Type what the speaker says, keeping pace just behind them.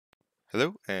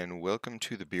Hello and welcome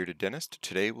to the Bearded Dentist.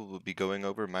 Today we will be going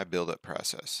over my buildup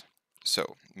process.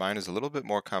 So, mine is a little bit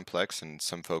more complex than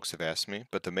some folks have asked me,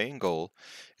 but the main goal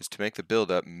is to make the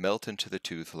buildup melt into the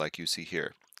tooth like you see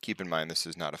here. Keep in mind this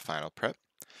is not a final prep,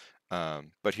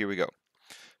 but here we go.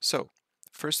 So,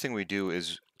 first thing we do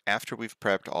is after we've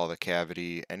prepped all the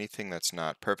cavity, anything that's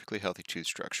not perfectly healthy tooth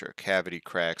structure, cavity,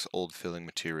 cracks, old filling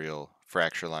material,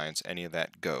 fracture lines, any of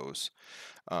that goes.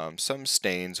 Some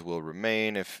stains will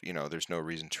remain if, there's no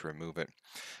reason to remove it.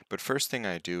 But first thing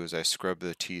I do is I scrub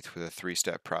the teeth with a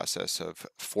three-step process of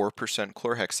 4%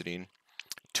 chlorhexidine,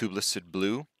 Tublicid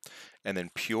blue, and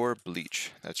then pure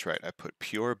bleach. That's right, I put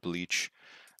pure bleach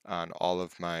on all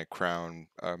of my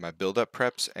my build-up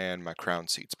preps and my crown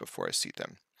seats before I seat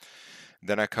them.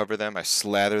 Then I cover them, I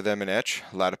slather them in etch.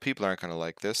 A lot of people aren't going to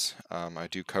like this. I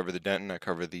do cover the dentin, I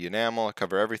cover the enamel, I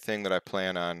cover everything that I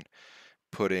plan on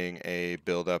putting a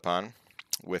build-up on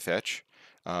with etch.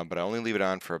 But I only leave it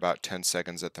on for about 10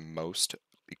 seconds at the most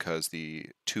because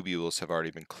the tubules have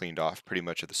already been cleaned off pretty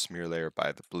much of the smear layer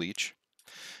by the bleach.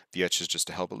 The etch is just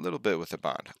to help a little bit with the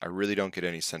bond. I really don't get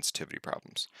any sensitivity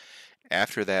problems.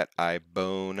 After that, I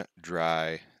bone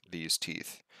dry these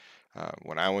teeth.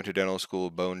 When I went to dental school,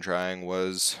 bone drying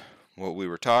was what we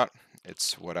were taught.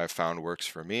 It's what I found works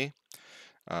for me.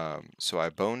 So I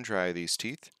bone dry these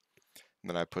teeth. And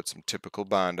then I put some typical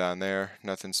bond on there,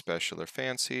 nothing special or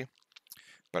fancy,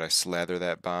 but I slather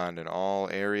that bond in all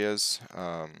areas,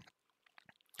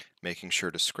 making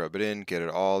sure to scrub it in, get it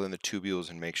all in the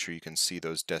tubules, and make sure you can see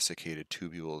those desiccated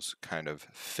tubules kind of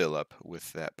fill up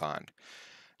with that bond.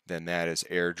 Then that is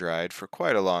air dried for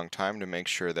quite a long time to make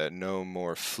sure that no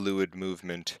more fluid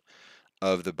movement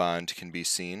of the bond can be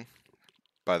seen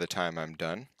by the time I'm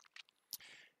done.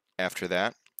 After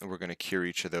that, we're going to cure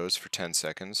each of those for 10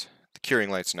 seconds. The curing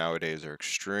lights nowadays are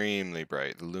extremely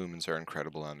bright. The lumens are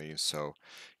incredible on these, so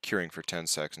curing for 10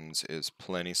 seconds is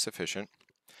plenty sufficient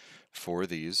for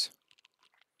these.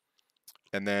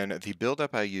 And then the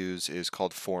buildup I use is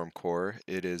called Form Core.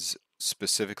 It is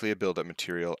specifically a buildup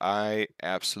material. I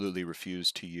absolutely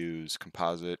refuse to use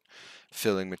composite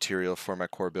filling material for my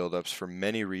core buildups for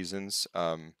many reasons.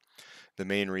 The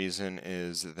main reason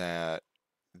is that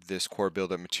this core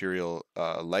buildup material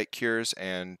light cures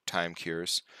and time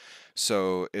cures.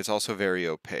 So it's also very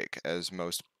opaque, as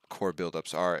most core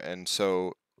buildups are, and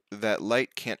so that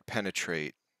light can't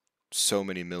penetrate so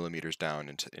many millimeters down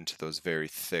into those very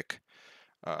thick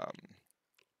um,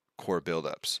 core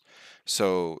buildups.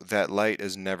 So that light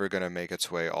is never going to make its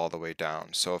way all the way down.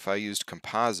 So if I used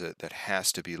composite that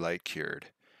has to be light cured,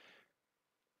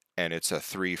 and it's a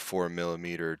 3-4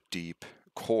 millimeter deep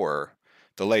core,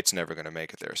 the light's never going to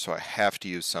make it there. So I have to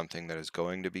use something that is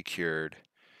going to be cured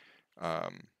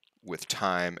with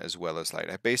time as well as light.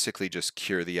 I basically just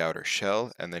cure the outer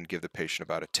shell and then give the patient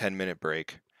about a 10-minute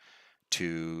break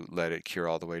to let it cure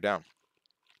all the way down.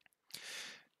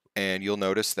 And you'll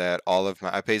notice that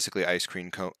I basically ice cream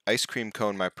cone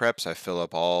my preps. I fill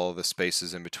up all the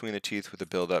spaces in between the teeth with a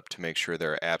buildup to make sure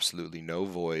there are absolutely no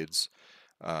voids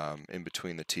in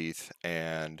between the teeth.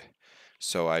 And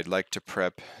so I'd like to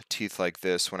prep teeth like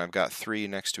this. When I've got three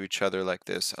next to each other like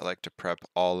this, I like to prep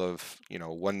all of,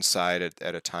 one side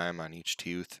at a time on each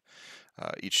tooth.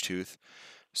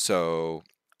 So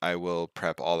I will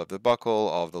prep all of the buccal,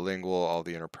 all of the lingual, all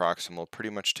the interproximal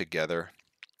pretty much together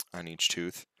on each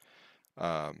tooth.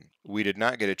 We did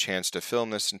not get a chance to film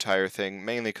this entire thing,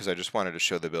 mainly because I just wanted to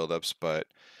show the buildups, but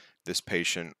this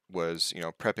patient was,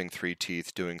 prepping 3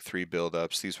 teeth, doing 3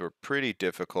 buildups. These were pretty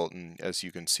difficult, and as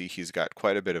you can see, he's got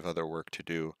quite a bit of other work to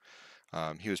do.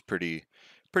 He was pretty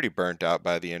burnt out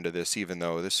by the end of this, even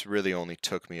though this really only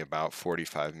took me about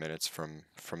 45 minutes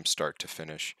from start to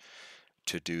finish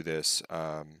to do this.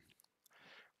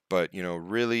 But,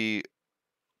 really,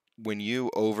 when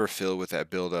you overfill with that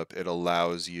buildup, it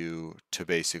allows you to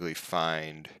basically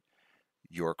find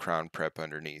your crown prep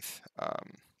underneath.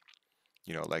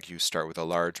 Like you start with a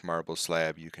large marble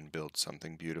slab, you can build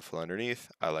something beautiful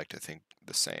underneath. I like to think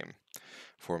the same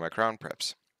for my crown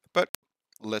preps. But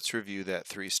let's review that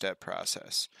 3-step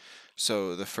process.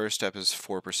 So the first step is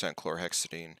 4%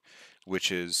 chlorhexidine,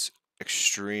 which is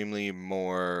extremely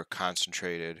more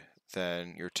concentrated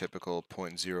than your typical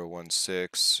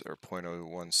 0.016 or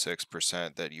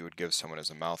 0.016% that you would give someone as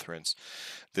a mouth rinse.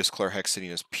 This chlorhexidine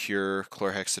is pure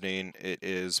chlorhexidine. It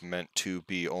is meant to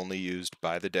be only used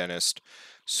by the dentist,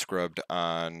 scrubbed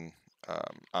on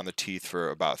the teeth for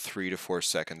about 3 to 4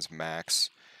 seconds max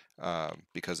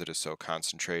because it is so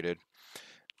concentrated.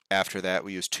 After that,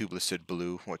 we use Tublicid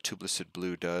blue. What Tublicid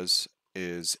blue does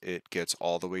is it gets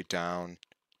all the way down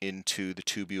into the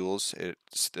tubules.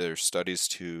 There's studies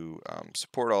to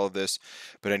support all of this,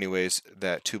 but anyways,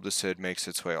 that Tublicid makes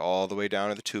its way all the way down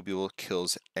to the tubule,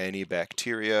 kills any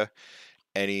bacteria,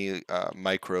 any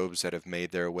microbes that have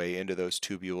made their way into those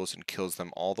tubules, and kills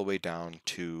them all the way down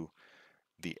to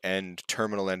the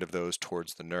terminal end of those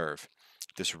towards the nerve.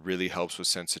 This really helps with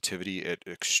sensitivity. It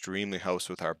extremely helps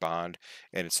with our bond,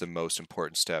 and it's the most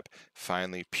important step.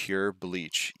 Finally, pure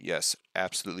bleach. Yes,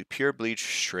 absolutely pure bleach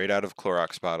straight out of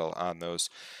Clorox bottle on those.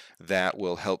 That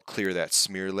will help clear that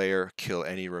smear layer, kill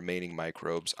any remaining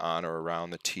microbes on or around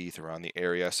the teeth, around the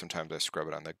area. Sometimes I scrub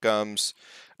it on the gums,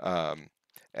 and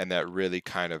that really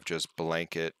kind of just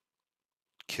blanket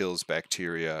kills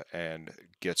bacteria and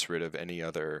gets rid of any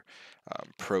other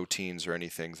proteins or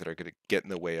anything that are going to get in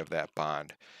the way of that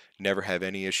bond. Never have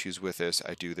any issues with this.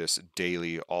 I do this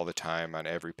daily, all the time, on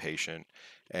every patient,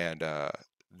 and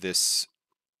this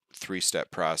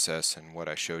three-step process and what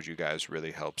I showed you guys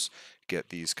really helps get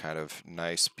these kind of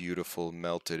nice, beautiful,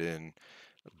 melted in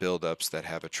buildups that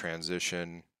have a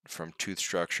transition from tooth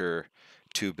structure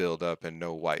to buildup, and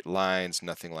no white lines,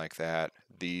 nothing like that.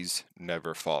 These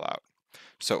never fall out.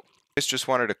 So I just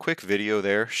wanted a quick video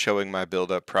there showing my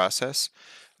build-up process.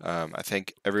 I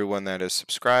thank everyone that has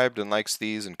subscribed and likes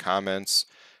these and comments.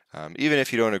 Even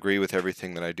if you don't agree with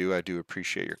everything that I do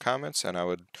appreciate your comments, and I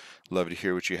would love to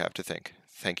hear what you have to think.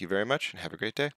 Thank you very much, and have a great day.